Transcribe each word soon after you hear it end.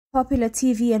Popular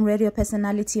TV and radio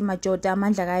personality Majoda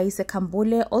Mandlakaise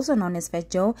Kambule, also known as Phat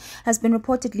Joe, has been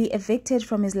reportedly evicted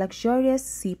from his luxurious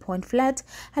Sea Point flat.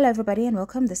 Hello everybody and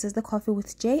welcome. This is The Coffee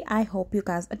with Jay. I hope you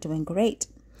guys are doing great.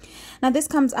 Now this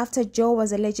comes after Joe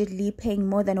was allegedly paying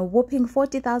more than a whopping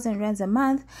 40,000 rands a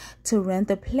month to rent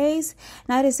the place.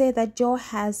 Now they say that Joe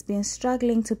has been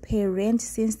struggling to pay rent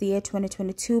since the year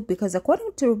 2022 because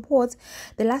according to reports,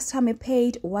 the last time he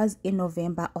paid was in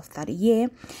November of that year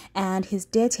and his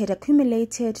debt had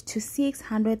accumulated to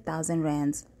 600,000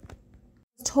 rands.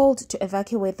 He was told to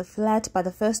evacuate the flat by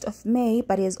the 1st of May,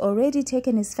 but he has already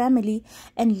taken his family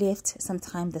and left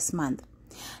sometime this month.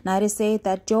 Now they say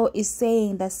that Joe is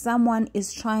saying that someone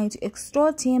is trying to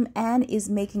extort him and is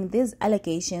making these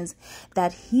allegations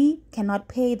that he cannot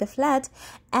pay the flat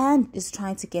and is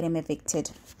trying to get him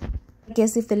evicted. I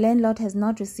guess if the landlord has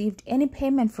not received any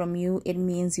payment from you, it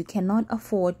means you cannot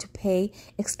afford to pay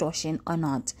extortion or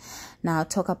not. Now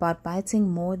talk about biting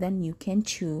more than you can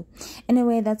chew.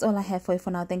 Anyway, that's all I have for you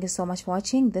for now. Thank you so much for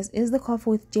watching. This is The Coffee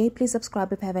with Jay. Please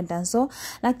subscribe if you haven't done so.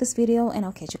 Like this video and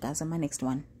I'll catch you guys on my next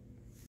one.